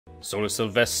Solar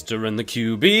Sylvester and the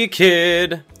QB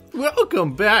Kid.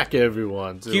 Welcome back,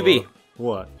 everyone. To, QB.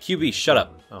 What? QB, shut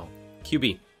up. Oh,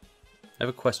 QB, I have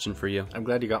a question for you. I'm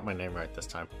glad you got my name right this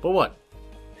time. But what?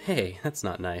 Hey, that's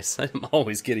not nice. I'm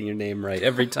always getting your name right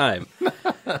every time.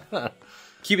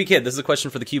 QB Kid, this is a question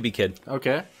for the QB Kid.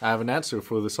 Okay, I have an answer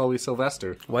for the Solar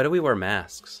Sylvester. Why do we wear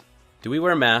masks? Do we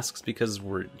wear masks because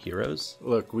we're heroes?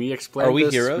 Look, we explained Are we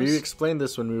this. heroes? We explained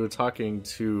this when we were talking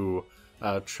to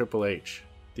Triple H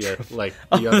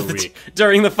the other week.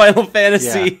 During the Final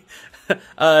Fantasy,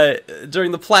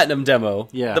 during the Platinum demo.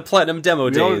 Yeah. The Platinum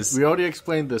demo days. We already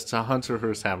explained this to Hunter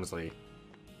Hearst Hemsley.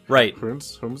 Right.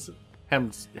 Hemsley.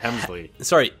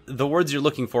 Sorry, the words you're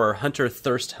looking for are Hunter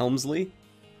Thirst Helmsley?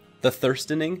 The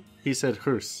Thirstening? He said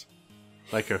hearse.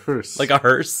 Like a hearse. Like a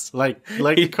hearse? Like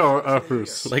a car, a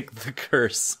hearse. Like the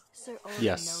curse. Sir Odin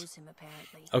Yes. knows him,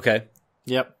 apparently. Okay.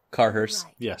 Yep. Car hearse.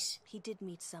 Right. Yes. He did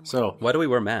meet someone. So, Why do we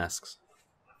wear masks?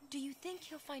 Do you think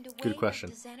he'll find a way good question.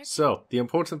 back to Xanarkand? So, the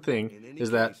important thing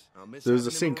is that there's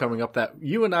a scene coming up that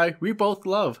you and I, we both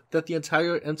love, that the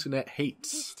entire internet He's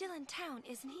hates. still in town,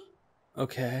 isn't he?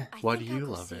 Okay. I Why think do I'll you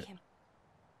go love see it? him.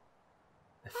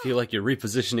 I feel like you're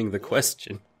repositioning the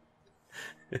question.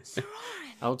 Sir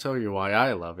Orin! I'll tell you why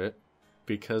I love it.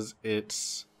 Because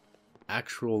it's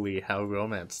actually how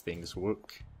romance things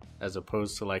work. As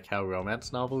opposed to like how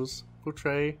romance novels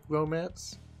portray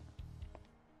romance.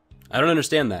 I don't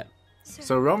understand that.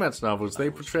 So romance novels, they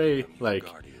portray like,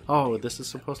 oh, this is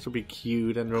supposed to be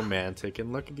cute and romantic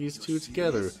and look at these two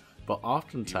together. But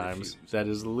oftentimes, that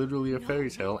is literally a fairy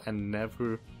tale and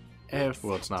never,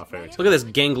 well, it's not a fairy tale. Look at this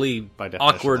gangly, By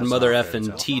definition, awkward that's mother not a fairy effing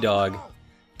tale. T-Dog.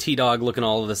 T-Dog looking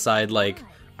all to the side like,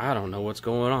 I don't know what's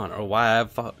going on or why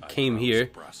I came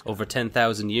here over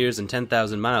 10,000 years and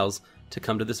 10,000 miles to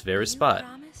come to this very You spot.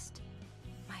 promised?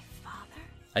 My father?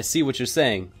 I see what you're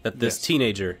saying, that this Yes.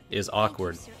 teenager is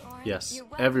awkward. Thank you, Sir Orin. Yes, You're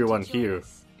welcome everyone to join here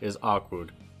us. is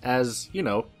awkward. As, you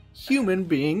know, human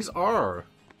beings are.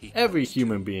 Every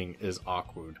human being is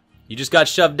awkward. You just got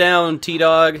shoved down,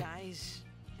 T-Dog. Guys,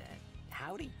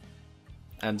 howdy.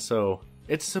 And so,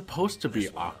 it's supposed to be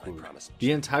awkward.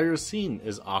 The entire scene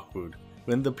is awkward.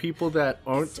 When the people that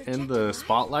aren't in the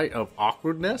spotlight of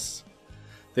awkwardness,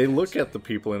 they look at the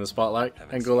people in the spotlight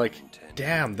and go like,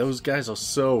 damn, those guys are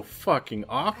so fucking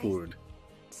awkward.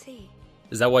 See,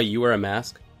 Is that why you wear a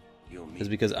mask? Is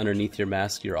it because underneath your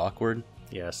mask you're awkward?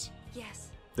 Yes. yes.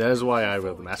 That is why I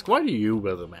wear the mask. Why do you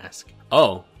wear the mask?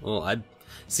 Oh, well, I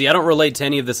don't relate to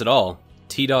any of this at all.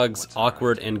 T-Dog's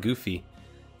awkward and goofy.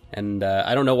 And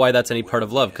I don't know why that's any part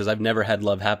of love, because I've never had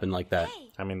love happen like that. Hey,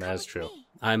 I mean, that come is with true. me.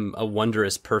 I'm a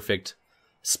wondrous, perfect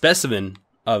specimen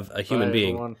of a human Bye, being.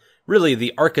 everyone. Really,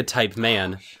 the archetype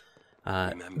man.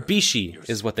 Bishi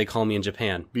is what they call me in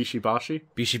Japan. Bishibashi?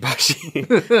 Bishibashi.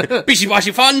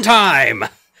 Bishibashi fun time!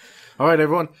 Alright,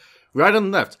 everyone. Right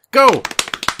and left. Go!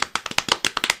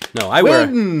 No, I wear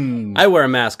Win! a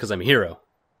mask because I'm a hero.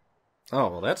 Oh,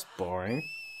 well, that's boring.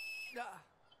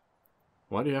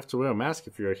 Why do you have to wear a mask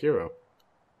if you're a hero?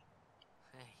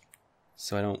 Hey,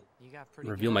 So I don't you got pretty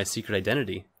reveal good. my secret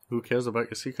identity. Who cares about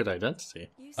your secret identity?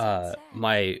 You said sad.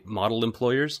 My model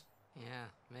employers, Yeah,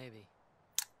 maybe.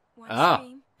 One Ah.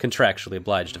 stream. contractually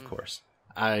obliged, of course.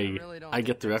 I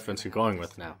get the reference you're going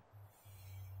with now.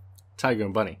 Tiger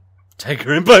and Bunny.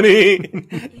 Tiger and Bunny! You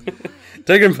know what?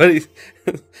 Tiger and Bunny.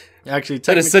 Actually,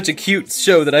 That is such a cute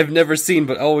show that I've never seen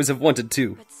but always have wanted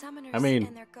to. But summoners I mean,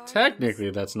 and their guardians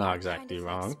technically that's not are exactly kind of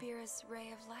wrong. like Spira's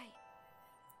ray of light.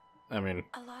 I mean,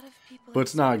 A lot of people but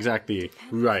it's not expect exactly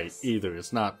dependence. right either.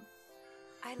 It's not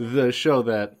I the show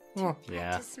that... to Well, yeah.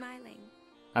 practice smiling.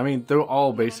 I mean, they're all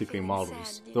No, I'm basically feeling models.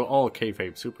 sad, you They're know. all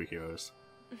kayfabe superheroes.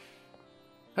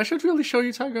 I should really show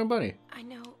you Tiger and Bunny. I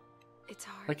know it's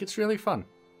hard. Like, it's really fun.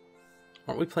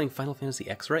 Aren't we playing Final Fantasy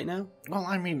X right now? Well,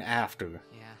 I mean, after.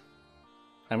 Yeah.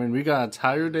 I mean, we got an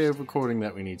entire day of recording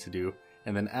that we need to do,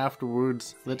 and then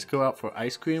afterwards, let's go out for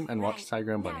ice cream and watch Right.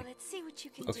 Tiger and Now Bunny. let's see what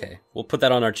you can Okay, do. we'll put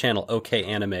that on our channel, OK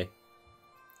Anime.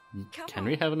 Come Can on.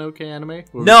 we have an okay anime? Where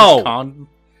we No! just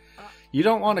You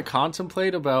don't want to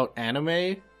contemplate about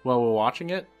anime while we're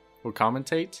watching it? Or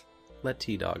commentate? Let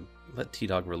T-Dog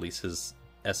release his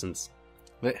essence.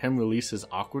 Let him release his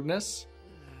awkwardness?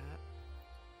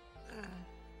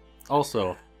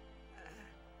 Also,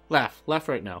 laugh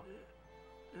right now.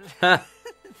 Ha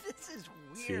This is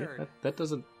See? weird. That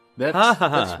doesn't... That's, Ha, ha,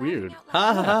 ha. that's weird.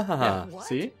 ha ha ha Yeah.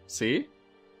 ha. See?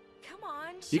 Come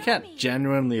on. You show can't me.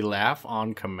 genuinely laugh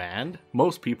on command.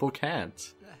 Most people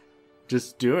can't.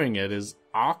 Just doing it is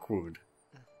awkward.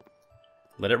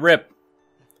 Let it rip.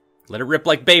 Let it rip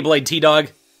like Beyblade, T-Dog.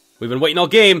 We've been waiting all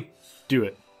game. Do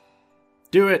it.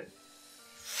 Do it.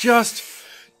 Just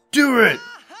do it.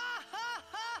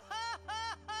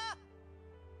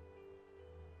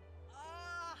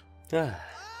 I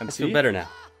And feel see? better now.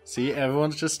 See,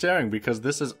 everyone's just staring because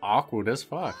this is awkward as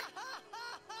fuck.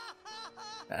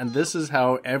 And this is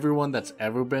how everyone that's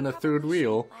ever been a third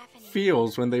wheel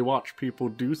feels when they watch people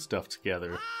do stuff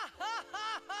together.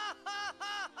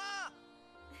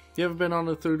 You ever been on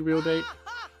a third wheel date?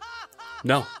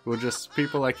 No. We're just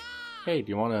people like, hey, do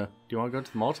you wanna go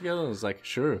to the mall together? And it's like,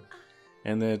 sure.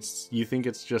 And then you think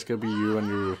it's just gonna be you and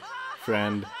your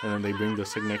friend, and then they bring their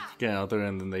significant other,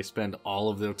 and then they spend all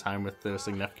of their time with their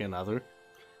significant other.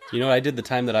 You know what I did the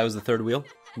time that I was the third wheel?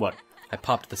 What? I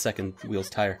popped the second wheel's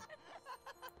tire.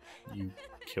 You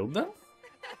killed them?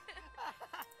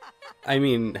 I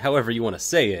mean, however you want to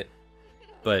say it.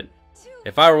 But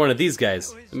if I were one of these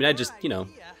guys, I mean, I'd just,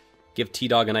 give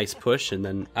T-Dog a nice push, and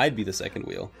then I'd be the second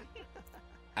wheel.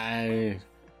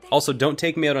 Also, don't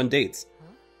take me out on dates.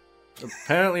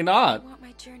 Apparently I not. want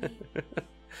my journey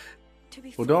to be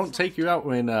Well, full don't of take you out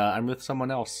when I'm with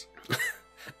someone else.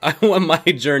 I want my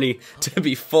journey to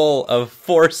be full of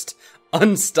forced,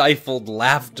 unstifled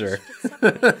laughter.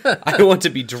 I want to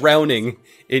be drowning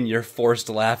in your forced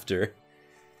laughter.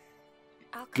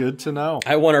 alcohol. Good to know.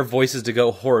 I want our voices to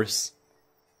go hoarse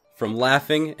from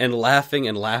laughing and laughing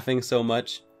and laughing so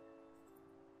much.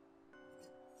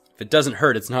 If it doesn't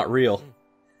hurt, it's not real.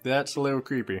 That's a little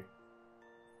creepy.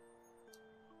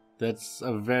 That's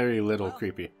a very little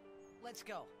creepy. Let's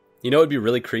go. You know what would be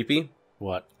really creepy?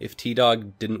 What? If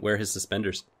T-Dog didn't wear his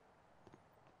suspenders.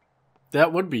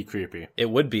 That would be creepy.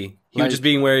 It would be. He Like- would just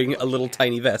be wearing a little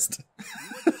tiny vest.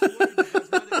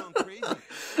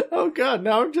 Oh god,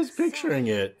 now I'm just picturing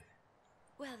it.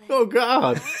 Well then, Oh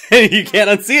god. You can't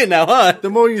unsee it now, huh? The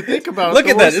more you think about it, Look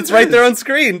the at that. worse It's it right there is. on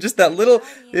screen. Just that little...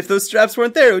 If those straps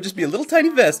weren't there, it would just be a little tiny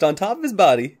vest on top of his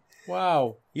body.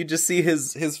 Wow. You'd just see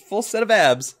his full set of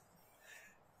abs.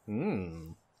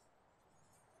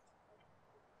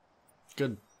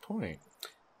 Good point.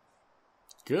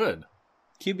 Good.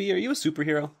 QB, are you a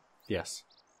superhero? Yes.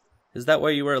 Is that why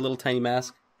you wear a little tiny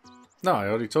mask? No, I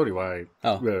already told you why I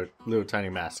Oh. wear a little tiny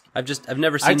mask. I've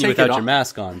never I seen you take it without off- your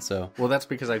mask on, so... Well, that's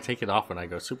because I take it off when I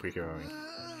go superheroing.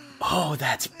 Oh,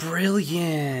 that's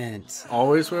brilliant!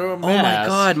 Always wear a Oh mask. my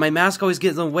god, my mask always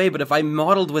gets in the way, but if I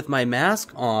modeled with my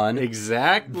mask on...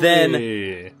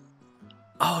 Exactly.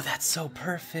 Oh, that's so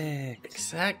perfect!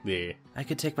 Exactly. I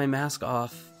could take my mask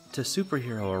off to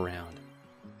superhero around.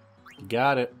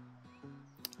 Got it.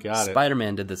 Got it.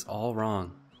 Spider-Man did this all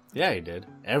wrong. Yeah, he did.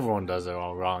 Everyone does it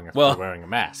all wrong if Well- they're wearing a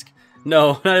mask.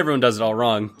 No, not everyone does it all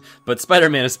wrong, but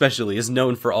Spider-Man especially is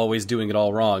known for always doing it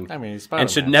all wrong. I mean, he's Spider-Man. And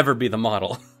should never be the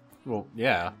model. Well,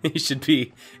 yeah. He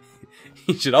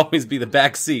should always be the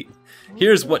back seat.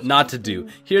 Here's what not to do.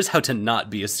 Here's how to not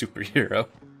be a superhero.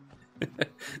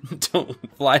 Don't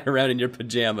fly around in your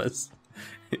pajamas.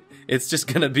 It's just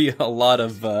gonna be a lot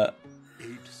of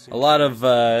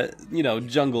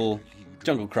jungle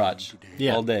crotch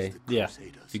Yeah. all day. Yeah.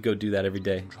 If you go do that every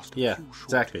day. Yeah,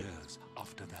 exactly.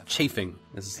 Chafing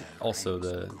is also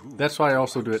the That's why I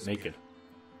also do it naked.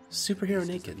 superhero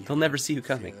naked. They'll never see you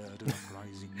coming.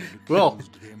 Well,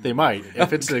 they might,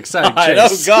 if it's an exciting Oh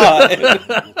chase. god!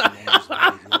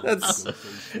 That's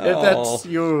If that's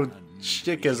your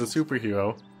shtick as a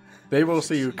superhero, they will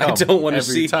see you come don't wanna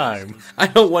every see- time. I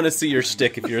don't want to see your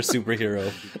shtick if you're a superhero,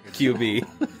 QB.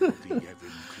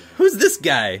 Who's this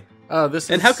guy? This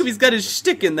And is, how come he's got his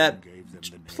shtick in that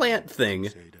plant thing?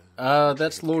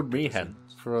 That's Lord Meehan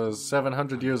for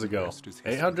 700 years ago.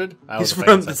 800? I He's was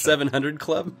from the 700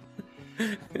 Club?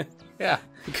 Yeah.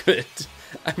 Good.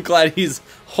 I'm glad he's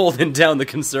holding down the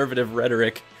conservative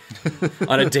rhetoric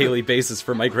on a daily basis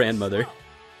for my grandmother.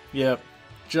 Yep.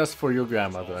 Just for your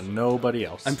grandmother and nobody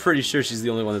else. I'm pretty sure she's the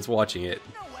only one that's watching it.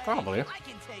 Probably. I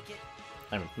can take it.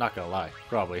 I'm not gonna lie.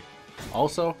 Probably.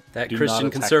 Also, That do not Christian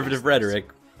attack conservative me. rhetoric.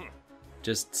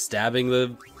 Just stabbing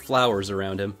the flowers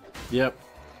around him. Yep.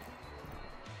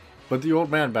 But the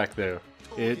old man back there,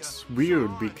 it's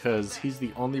weird because he's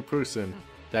the only person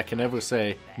that can ever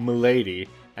say "milady"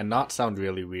 and not sound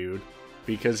really weird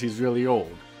because he's really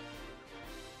old.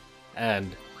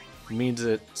 And means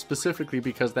it specifically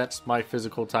because that's my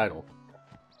physical title.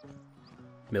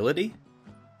 Milady?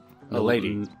 A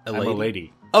lady. A I'm a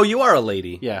lady. Oh, you are a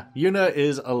lady. Yeah, Yuna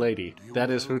is a lady. That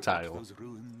is her title.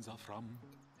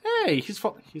 Hey, he's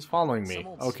following me.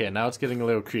 Okay, now it's getting a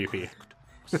little creepy.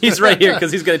 He's right here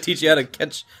because he's going to teach you how to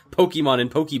catch Pokemon in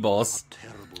Pokeballs.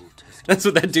 That's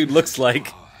what that dude looks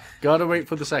like. Gotta wait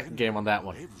for the second game on that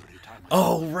one.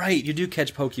 Oh, right. You do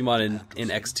catch Pokemon in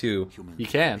X2. You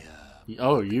can.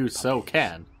 Oh, you so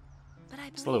can. but I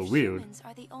a little believe weird, humans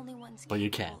are the only ones but you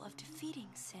capable can. of defeating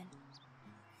sin.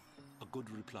 A good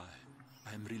reply.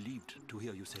 I am relieved to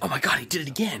hear you say Oh my god, he did it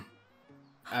again.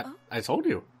 I told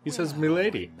you. He says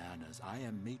milady. Manners, I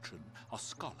am matron, a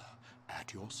scholar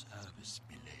at your service,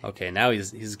 milady. Okay, now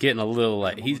he's getting a little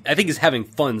like I think he's having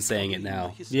fun saying it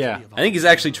now. Yeah. I think he's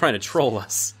actually trying to troll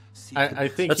us. I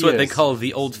think That's he what they is. call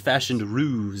the old-fashioned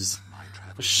ruse.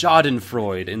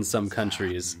 Schadenfreude in some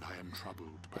countries. I am troubled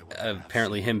by what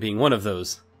Apparently him being one of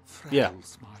those. Yeah.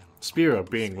 smile. Spira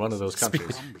being one of those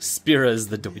countries. Spira is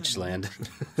the Deutschland.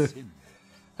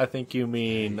 I think you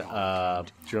mean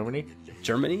Germany?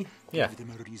 Germany? Yeah.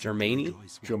 Germany?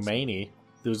 Germany.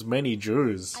 There's many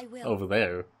Jews I will. over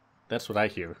there. That's what I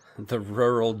hear. The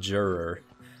rural juror.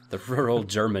 The rural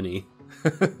Germany.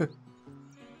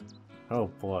 Oh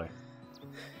boy.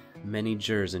 Many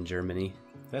jurors in Germany.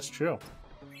 That's true.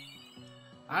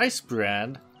 Ice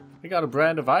brand? I got a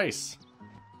brand of ice.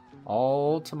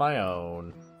 All to my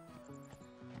own.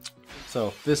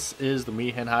 So, this is the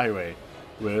Mi'ihen Highway,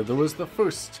 where there was the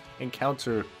first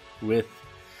encounter with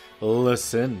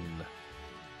Listen.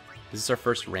 Is this our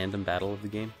first random battle of the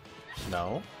game?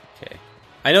 No? Okay.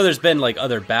 I know there's been like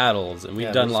other battles, and we've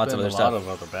Yeah, done there's lots of been other a lot stuff. of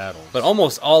other battles. But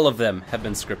almost all of them have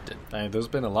been scripted. I mean, there's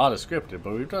been a lot of scripted,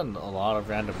 but we've done a lot of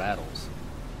random battles.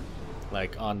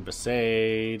 Like on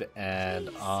Besaid and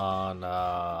on,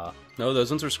 No, those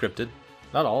ones were scripted.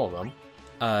 not all of them.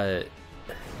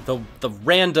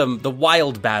 The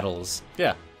wild battles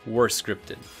Yeah. were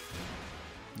scripted.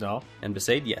 No. And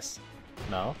Besaid, yes.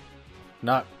 No.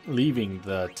 Not leaving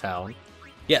the town.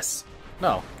 Yes.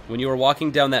 No. When you are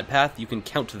walking down that path, you can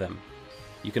count them.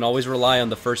 You can always rely on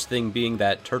the first thing being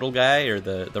that turtle guy or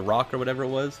the rock or whatever it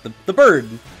was. The bird.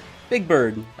 Big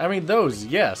bird. I mean, those,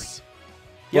 yes.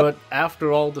 Yep. But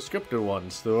after all the scripted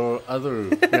ones, there are other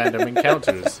random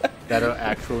encounters that are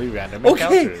actually random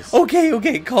encounters.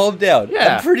 Okay, calm down.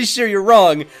 Yeah. I'm pretty sure you're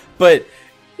wrong, but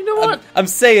You know what? I'm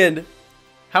saying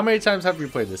How many times have you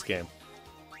played this game?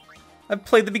 I've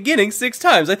played the beginning 6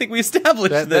 times. I think we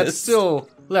established this. That's still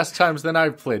less times than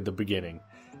I've played the beginning.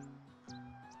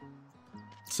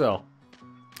 So,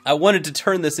 I wanted to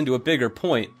turn this into a bigger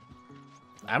point.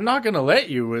 I'm not gonna let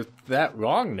you with that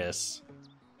wrongness.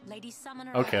 Lady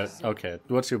Summoner. Okay, Alice. okay.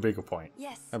 What's your bigger point?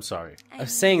 Yes. I'm sorry. I'm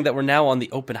saying that we're now on the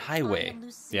open highway.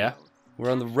 Yeah?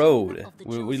 We're on the road.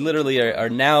 We literally are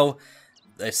now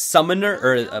a summoner,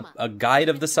 or a guide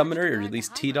of the summoner, or at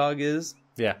least T-Dog is.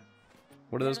 Yeah.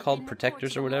 What are those called?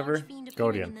 Protectors or whatever?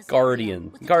 Guardian.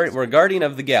 Guardian. We're a guardian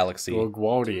of the galaxy. We're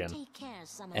Guardian.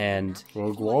 And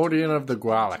We're Guardian of the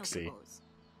Galaxy.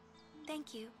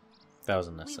 Thank you. That was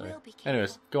unnecessary. We will be careful.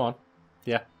 Anyways, go on.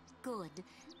 Yeah. Good.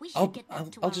 We should I'll get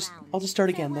back to I'll our just rounds. start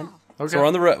again then. Farewell. Okay. So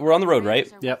we're on the road,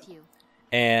 right? Yep.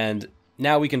 And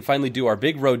now we can finally do our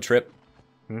big road trip.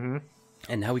 Mm-hmm.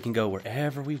 And now we can go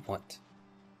wherever we want.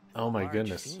 Oh my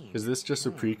goodness. Is this just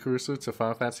a precursor to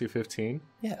Final Fantasy 15?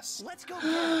 Yes. Let's go.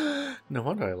 No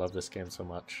wonder I love this game so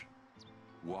much.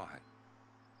 Why?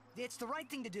 It's the right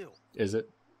thing to do. Is it?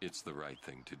 It's the right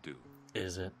thing to do.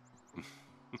 Is it?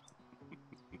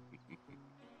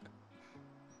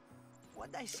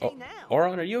 What'd I say now?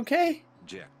 Oron, are you okay?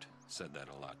 Jecht said that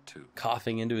a lot too.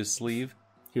 Coughing into his sleeve.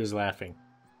 He was laughing.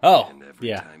 Oh, And every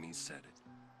yeah. time he said it.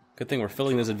 good thing we're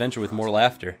filling this adventure with more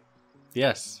laughter.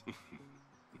 Yes.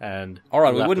 And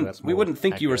Oron, we laughter that's more wouldn't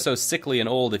think you were accurate. so sickly and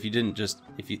old if you didn't just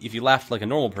if you laughed like a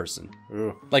normal person,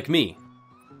 Ooh. like me.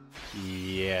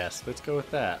 Yes, let's go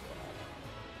with that.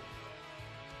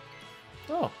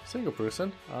 Oh, single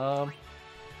person.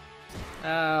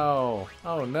 Ow.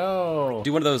 Oh no.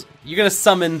 Do one of those. You're gonna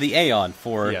summon the Aeon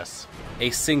for Yes. a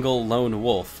single lone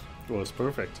wolf. It was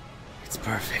perfect. It's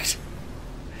perfect.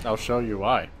 I'll show you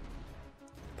why.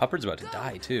 Pupper's about to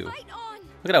die too. Fight on.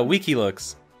 Look at how weak he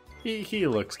looks. He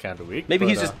looks kind of weak. Maybe but,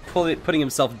 he's just putting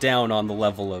himself down on the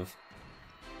level of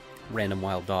random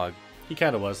wild dog. He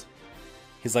kind of was.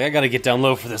 He's like, I gotta get down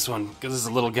low for this one because this is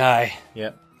a little guy.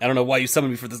 Yep. I don't know why you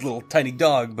summoned me for this little tiny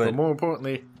dog, But but more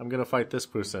importantly, I'm gonna fight this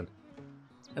person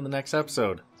in the next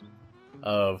episode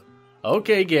of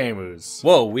OK Gamers.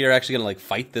 whoa, we are actually gonna like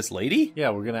fight this lady?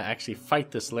 Yeah, we're gonna actually fight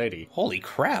this lady. Holy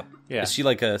crap! Yeah. Is she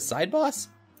like a side boss?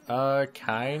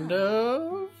 Kind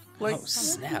of. Like, Oh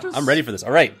snap! just- I'm ready for this.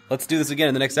 All right, let's do this again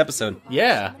in the next episode.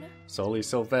 Yeah. Sully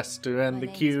Sylvester and the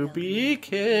QB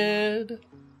Kid.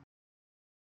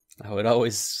 I would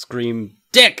always scream,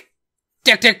 "Dick,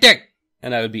 dick, dick, dick,"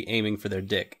 and I would be aiming for their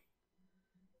dick.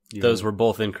 Those were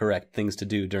both incorrect things to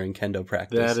do during kendo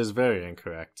practice. That is very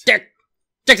incorrect. dick,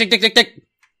 dick, dick, dick, dick, dick,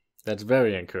 That's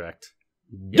very incorrect.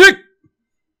 dick,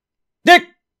 dick,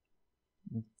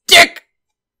 dick,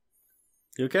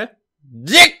 You okay?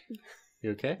 dick.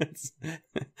 You okay?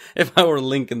 If I were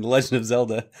Link in The Legend of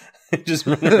Zelda, I'd just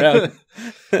run around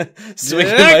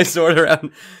swinging Dick. my sword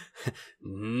around.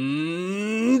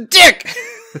 Dick!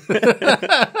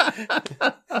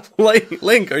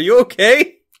 Link, are you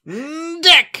okay?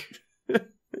 Dick!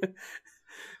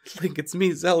 Link, it's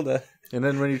me, Zelda. And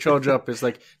then when you charge up, it's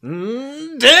like,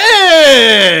 dick!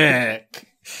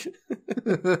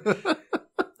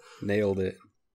 Nailed it.